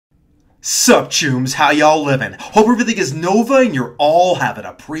Sup, chooms, how y'all living? Hope everything is Nova and you're all having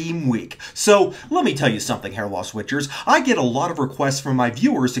a preem week. So, let me tell you something, hair loss witchers. I get a lot of requests from my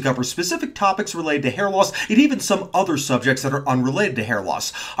viewers to cover specific topics related to hair loss and even some other subjects that are unrelated to hair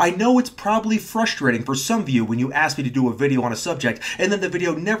loss. I know it's probably frustrating for some of you when you ask me to do a video on a subject and then the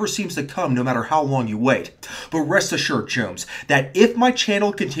video never seems to come no matter how long you wait. But rest assured, chooms, that if my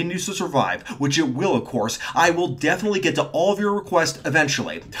channel continues to survive, which it will of course, I will definitely get to all of your requests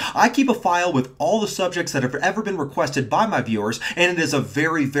eventually. I keep a file with all the subjects that have ever been requested by my viewers, and it is a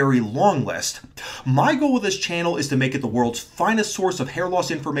very, very long list. My goal with this channel is to make it the world's finest source of hair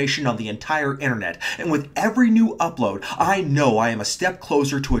loss information on the entire internet, and with every new upload, I know I am a step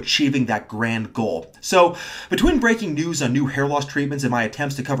closer to achieving that grand goal. So, between breaking news on new hair loss treatments and my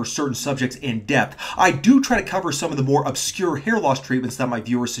attempts to cover certain subjects in depth, I do try to cover some of the more obscure hair loss treatments that my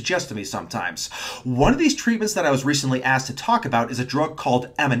viewers suggest to me sometimes. One of these treatments that I was recently asked to talk about is a drug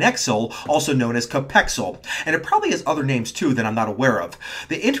called Aminexil, also known as Topical, and it probably has other names too that I'm not aware of.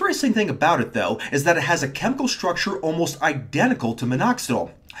 The interesting thing about it though is that it has a chemical structure almost identical to minoxidil.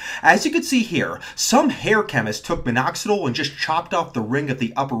 As you can see here, some hair chemists took minoxidil and just chopped off the ring of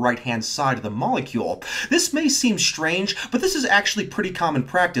the upper right hand side of the molecule. This may seem strange, but this is actually pretty common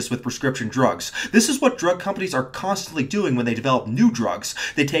practice with prescription drugs. This is what drug companies are constantly doing when they develop new drugs.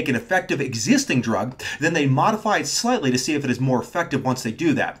 They take an effective existing drug, then they modify it slightly to see if it is more effective once they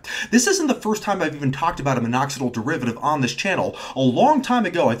do that. This isn't the first time I've even talked about a minoxidil derivative on this channel. A long time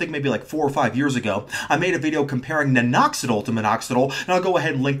ago, I think maybe like 4 or 5 years ago, I made a video comparing nanoxidil to minoxidil, and I'll go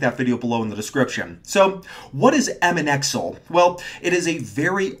ahead and link that video below in the description. So, what is Aminexil? Well, it is a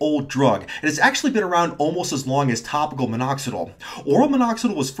very old drug. It has actually been around almost as long as topical minoxidil. Oral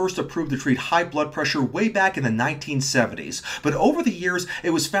minoxidil was first approved to treat high blood pressure way back in the 1970s, but over the years it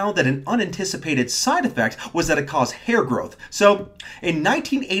was found that an unanticipated side effect was that it caused hair growth. So, in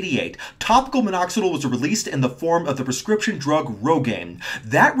 1988, topical minoxidil was released in the form of the prescription drug Reygagne.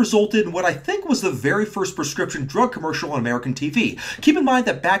 That resulted in what I think was the very first prescription drug commercial on American TV. Keep in mind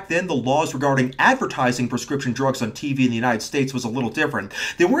that back then the laws regarding advertising prescription drugs on TV in the United States was a little different.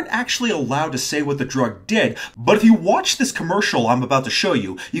 They weren't actually allowed to say what the drug did, but if you watch this commercial I'm about to show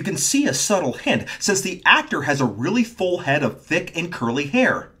you, you can see a subtle hint since the actor has a really full head of thick and curly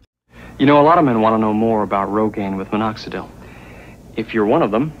hair. You know, a lot of men want to know more about Reygagne with minoxidil. If you're one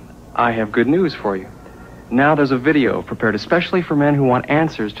of them, I have good news for you. Now there's a video prepared especially for men who want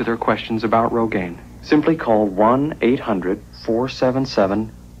answers to their questions about Reygagne. Simply call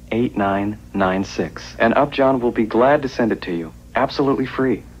 1-800-477-8996 and Upjohn will be glad to send it to you, absolutely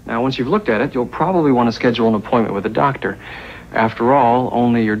free. Now once you've looked at it, you'll probably want to schedule an appointment with a doctor. After all,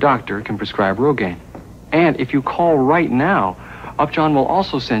 only your doctor can prescribe Reygagne. And if you call right now, Upjohn will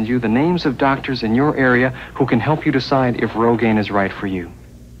also send you the names of doctors in your area who can help you decide if Reygagne is right for you.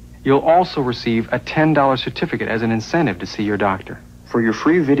 You'll also receive a $10 certificate as an incentive to see your doctor. For your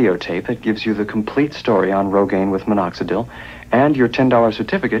free videotape that gives you the complete story on Reygagne with minoxidil and your $10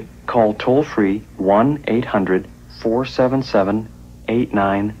 certificate, call toll-free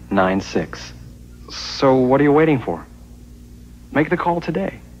 1-800-477-8996. So what are you waiting for? Make the call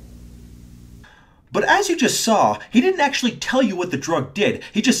today. But as you just saw, he didn't actually tell you what the drug did.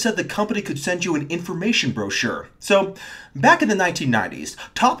 He just said the company could send you an information brochure. So, back in the 1990s,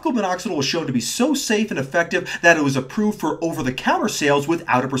 topical minoxidil was shown to be so safe and effective that it was approved for over-the-counter sales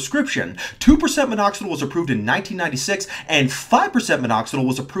without a prescription. 2% minoxidil was approved in 1996, and 5% minoxidil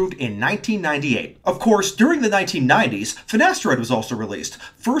was approved in 1998. Of course, during the 1990s, finasteride was also released,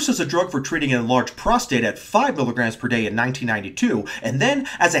 first as a drug for treating an enlarged prostate at 5 milligrams per day in 1992, and then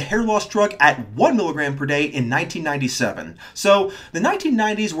as a hair loss drug at 1 milligram per day in 1997. So, the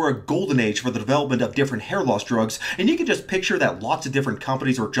 1990s were a golden age for the development of different hair loss drugs, and you can just picture that lots of different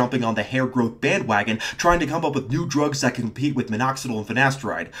companies were jumping on the hair growth bandwagon, trying to come up with new drugs that can compete with minoxidil and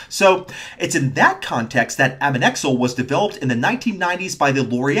finasteride. So, it's in that context that Aminexil was developed in the 1990s by the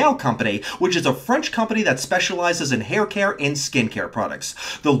L'Oreal company, which is a French company that specializes in hair care and skincare products.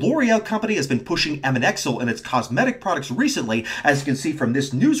 The L'Oreal company has been pushing Aminexil in its cosmetic products recently, as you can see from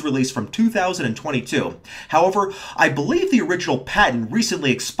this news release from 2022. However, I believe the original patent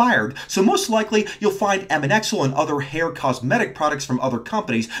recently expired, so most likely you'll find Aminexil and other hair cosmetic products from other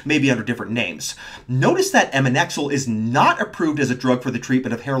companies, maybe under different names. Notice that Aminexil is not approved as a drug for the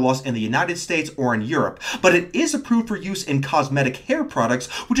treatment of hair loss in the United States or in Europe, but it is approved for use in cosmetic hair products,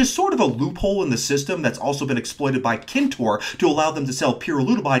 which is sort of a loophole in the system that's also been exploited by Kintor to allow them to sell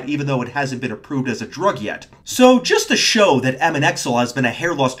pyrrolidamide even though it hasn't been approved as a drug yet. So just to show that Aminexil has been a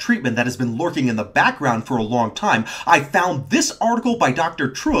hair loss treatment that has been lurking in the background for a long time, I found this article by Dr.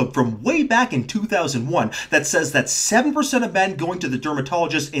 Trüeb from way back in 2001 that says that 70 7% of men going to the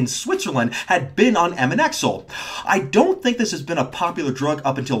dermatologist in Switzerland had been on Aminexil. I don't think this has been a popular drug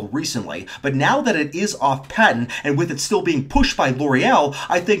up until recently, but now that it is off patent and with it still being pushed by L'Oreal,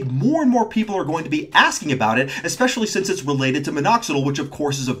 I think more and more people are going to be asking about it, especially since it's related to minoxidil, which of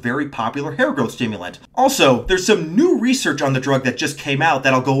course is a very popular hair growth stimulant. Also, there's some new research on the drug that just came out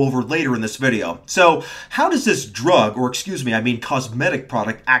that I'll go over later in this video. So, how does this drug, or excuse me, I mean cosmetic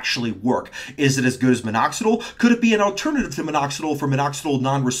product, actually work? Is it as good as minoxidil? Could it be an alternative to minoxidil for minoxidil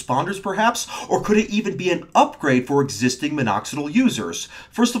non-responders perhaps? Or could it even be an upgrade for existing minoxidil users?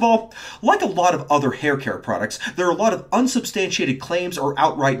 First of all, like a lot of other hair care products, there are a lot of unsubstantiated claims or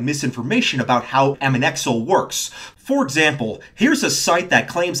outright misinformation about how Aminexil works. For example, here's a site that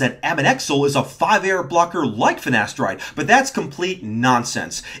claims that Aminexil is a 5-AR blocker like finasteride, but that's complete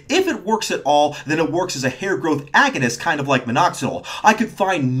nonsense. If it works at all, then it works as a hair growth agonist, kind of like minoxidil. I could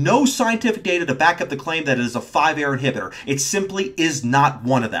find no scientific data to back up the claim that it is a 5-AR inhibitor. It simply is not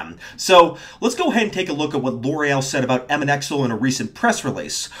one of them. So let's go ahead and take a look at what L'Oreal said about Aminexil in a recent press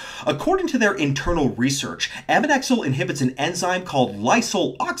release. According to their internal research, Aminexil inhibits an enzyme called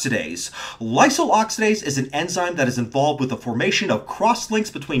lysyl oxidase. Lysyl oxidase is an enzyme that is involved with the formation of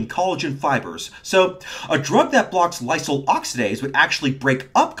cross-links between collagen fibers. So, a drug that blocks lysyl oxidase would actually break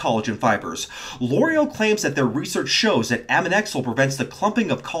up collagen fibers. L'Oreal claims that their research shows that Aminexil prevents the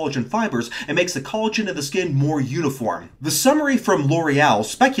clumping of collagen fibers and makes the collagen in the skin more uniform. The summary from L'Oreal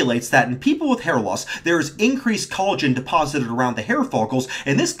speculates that in people with hair loss, there is increased collagen deposited around the hair follicles,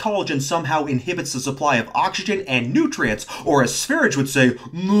 and this collagen somehow inhibits the supply of oxygen and nutrients, or as Sverige would say,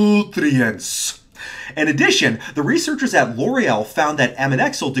 nutrients. In addition, the researchers at L'Oreal found that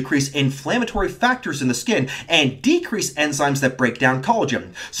Aminexil decreased inflammatory factors in the skin and decreased enzymes that break down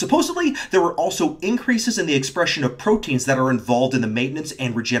collagen. Supposedly, there were also increases in the expression of proteins that are involved in the maintenance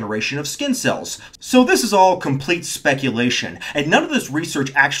and regeneration of skin cells. So this is all complete speculation, and none of this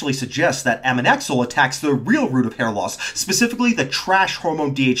research actually suggests that Aminexil attacks the real root of hair loss, specifically the trash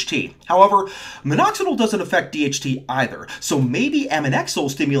hormone DHT. However, minoxidil doesn't affect DHT either, so maybe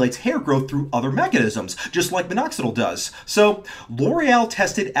Aminexil stimulates hair growth through other mechanisms, just like minoxidil does. So, L'Oreal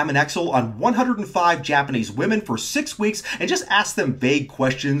tested Aminexil on 105 Japanese women for 6 weeks and just asked them vague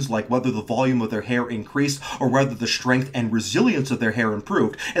questions like whether the volume of their hair increased or whether the strength and resilience of their hair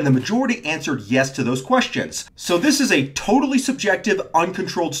improved, and the majority answered yes to those questions. So this is a totally subjective,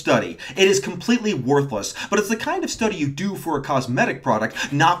 uncontrolled study. It is completely worthless, but it's the kind of study you do for a cosmetic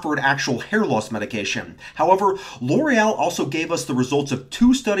product, not for an actual hair loss medication. However, L'Oreal also gave us the results of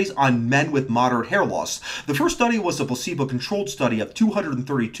 2 studies on men with moderate hair loss. The first study was a placebo-controlled study of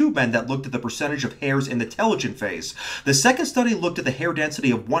 232 men that looked at the percentage of hairs in the telogen phase. The second study looked at the hair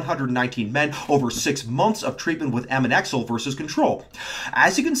density of 119 men over 6 months of treatment with Aminexil versus control.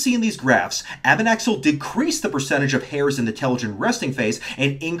 As you can see in these graphs, Aminexil decreased the percentage of hairs in the telogen resting phase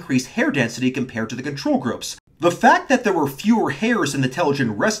and increased hair density compared to the control groups. The fact that there were fewer hairs in the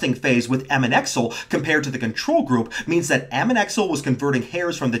telogen resting phase with Aminexil compared to the control group means that Aminexil was converting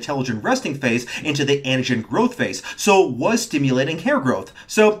hairs from the telogen resting phase into the anagen growth phase, so it was stimulating hair growth.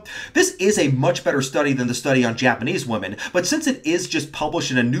 So this is a much better study than the study on Japanese women, but since it is just published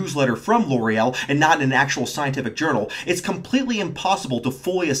in a newsletter from L'Oreal and not in an actual scientific journal, it's completely impossible to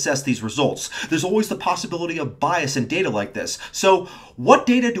fully assess these results. There's always the possibility of bias in data like this. So what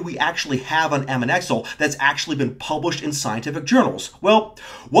data do we actually have on Aminexil that's actually been published in scientific journals? Well,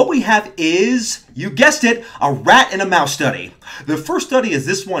 what we have is, you guessed it, a rat and a mouse study. The first study is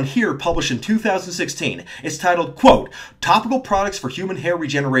this one here, published in 2016. It's titled, quote, Topical Products for Human Hair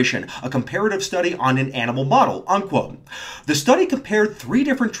Regeneration, a comparative study on an animal model, unquote. The study compared 3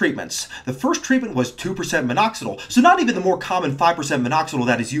 different treatments. The first treatment was 2% minoxidil, so not even the more common 5% minoxidil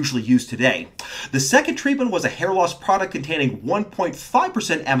that is usually used today. The second treatment was a hair loss product containing 1.5%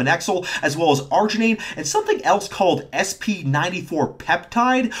 Aminexil, as well as arginine, and something else called SP94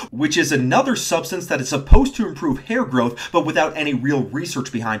 peptide, which is another substance that is supposed to improve hair growth, but without any real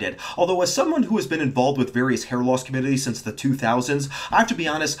research behind it. Although as someone who has been involved with various hair loss communities since the 2000s, I have to be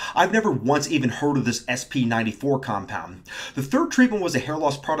honest, I've never once even heard of this SP94 compound. The third treatment was a hair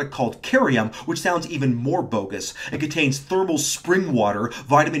loss product called Carium, which sounds even more bogus. It contains thermal spring water,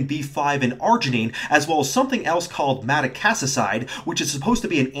 vitamin B5, and arginine, as well as something else called madecassoside, which is supposed to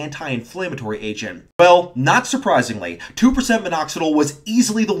be an anti-inflammatory agent. Well, not surprisingly, 2% minoxidil was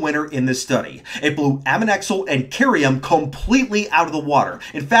easily the winner in this study. It blew Aminexil and Carium completely completely out of the water.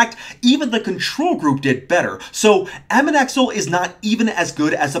 In fact, even the control group did better. So Aminexil is not even as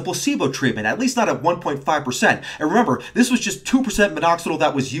good as a placebo treatment, at least not at 1.5%. And remember, this was just 2% minoxidil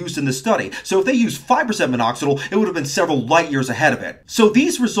that was used in the study. So if they used 5% minoxidil, it would have been several light years ahead of it. So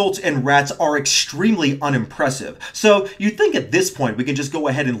these results in rats are extremely unimpressive. So you'd think at this point we can just go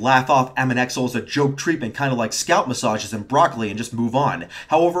ahead and laugh off Aminexil as a joke treatment, kind of like scalp massages and broccoli, and just move on.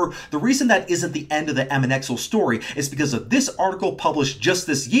 However, the reason that isn't the end of the Aminexil story is because of this article published just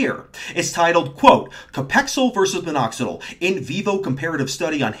this year. It's titled, quote, Capexil versus Minoxidil, in vivo comparative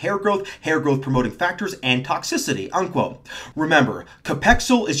study on hair growth promoting factors, and toxicity, unquote. Remember,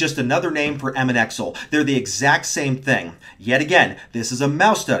 Capexil is just another name for Aminexil. They're the exact same thing. Yet again, this is a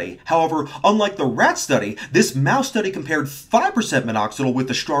mouse study. However, unlike the rat study, this mouse study compared 5% minoxidil with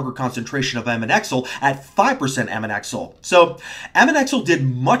the stronger concentration of Aminexil at 5% Aminexil. So, Aminexil did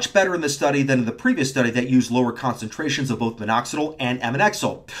much better in this study than in the previous study that used lower concentrations of both minoxidil and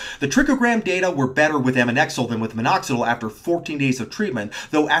Aminexil. The trichogram data were better with Aminexil than with minoxidil after 14 days of treatment,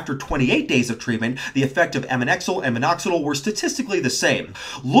 though after 28 days of treatment, the effect of Aminexil and minoxidil were statistically the same.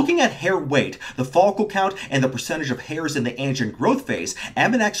 Looking at hair weight, the follicle count, and the percentage of hairs in the anagen growth phase,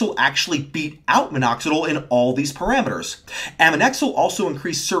 Aminexil actually beat out minoxidil in all these parameters. Aminexil also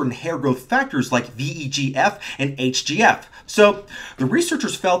increased certain hair growth factors like VEGF and HGF. So, the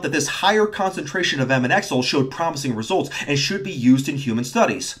researchers felt that this higher concentration of Aminexil showed promising results and should be used in human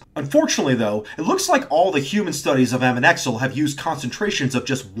studies. Unfortunately though, it looks like all the human studies of Aminexil have used concentrations of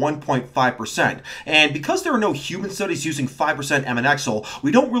just 1.5%, and because there are no human studies using 5% Aminexil,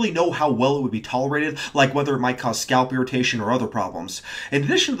 we don't really know how well it would be tolerated, like whether it might cause scalp irritation or other problems. In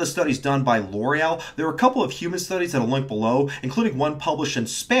addition to the studies done by L'Oreal, there are a couple of human studies that I'll link below, including one published in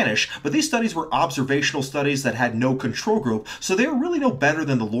Spanish, but these studies were observational studies that had no control group, so they are really no better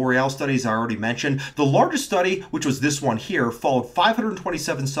than the L'Oreal studies I already mentioned. The largest study, which was this one here, followed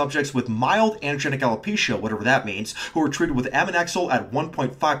 527 subjects with mild androgenetic alopecia, whatever that means, who were treated with Aminexil at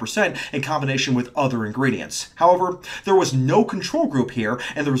 1.5% in combination with other ingredients. However, there was no control group here,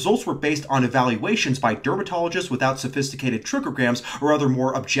 and the results were based on evaluations by dermatologists without sophisticated trichograms or other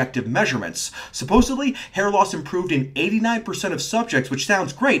more objective measurements. Supposedly, hair loss improved in 89% of subjects, which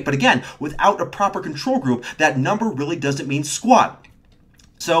sounds great, but again, without a proper control group, that number really doesn't mean squat.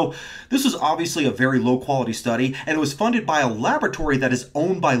 So, this was obviously a very low quality study, and it was funded by a laboratory that is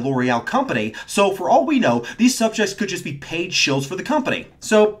owned by L'Oreal Company, so for all we know, these subjects could just be paid shills for the company.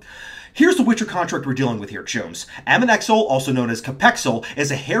 So, here's the Witcher contract we're dealing with here, chums. Aminexil, also known as Capexil, is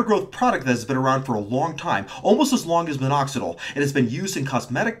a hair growth product that has been around for a long time, almost as long as minoxidil. It has been used in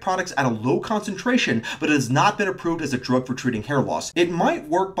cosmetic products at a low concentration, but it has not been approved as a drug for treating hair loss. It might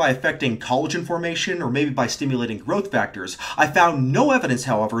work by affecting collagen formation or maybe by stimulating growth factors. I found no evidence,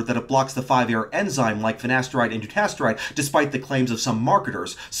 however, that it blocks the 5-AR enzyme like finasteride and dutasteride, despite the claims of some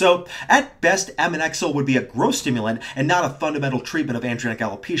marketers. So, at best, Aminexil would be a growth stimulant and not a fundamental treatment of androgenetic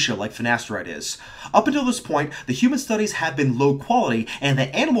alopecia like finasteride is. Up until this point, the human studies have been low quality and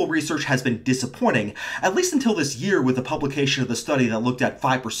the animal research has been disappointing, at least until this year with the publication of the study that looked at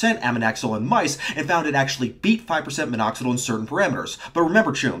 5% Aminexil in mice and found it actually beat 5% minoxidil in certain parameters. But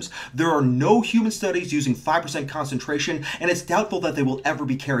remember, chums, there are no human studies using 5% concentration, and it's doubtful that they will ever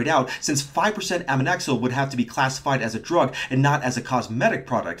be carried out since 5% Aminexil would have to be classified as a drug and not as a cosmetic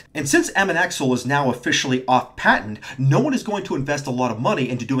product. And since Aminexil is now officially off patent, no one is going to invest a lot of money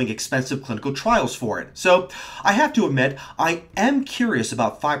into doing expensive clinical trials for it. So, I have to admit, I am curious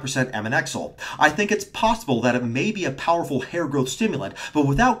about 5% Aminexil. I think it's possible that it may be a powerful hair growth stimulant, but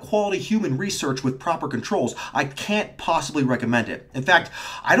without quality human research with proper controls, I can't possibly recommend it. In fact,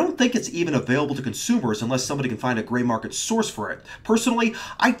 I don't think it's even available to consumers unless somebody can find a gray market source for it. Personally,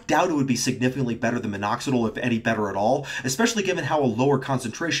 I doubt it would be significantly better than minoxidil, if any better at all, especially given how a lower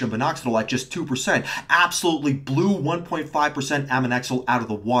concentration of minoxidil at just 2% absolutely blew 1.5% Aminexil out of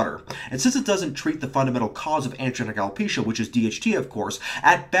the water. And since it doesn't treat the fundamental cause of androgenetic alopecia, which is DHT of course,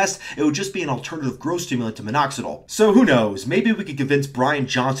 at best it would just be an alternative growth stimulant to minoxidil. So who knows, maybe we could convince Brian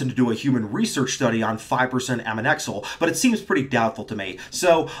Johnson to do a human research study on 5% Aminexil, but it seems pretty doubtful to me.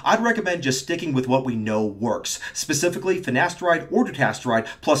 So I'd recommend just sticking with what we know works, specifically finasteride or dutasteride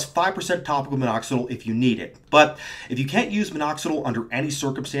plus 5% topical minoxidil if you need it. But if you can't use minoxidil under any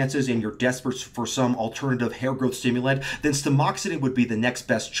circumstances and you're desperate for some alternative hair growth stimulant, then stamoxetine would be the next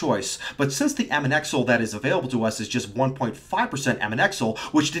best choice. But since the Aminexil that is available to us is just 1.5% Aminexil,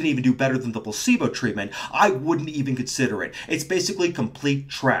 which didn't even do better than the placebo treatment, I wouldn't even consider it. It's basically complete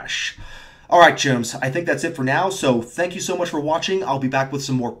trash. Alright, chums, I think that's it for now, so thank you so much for watching. I'll be back with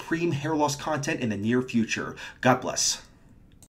some more preem hair loss content in the near future. God bless.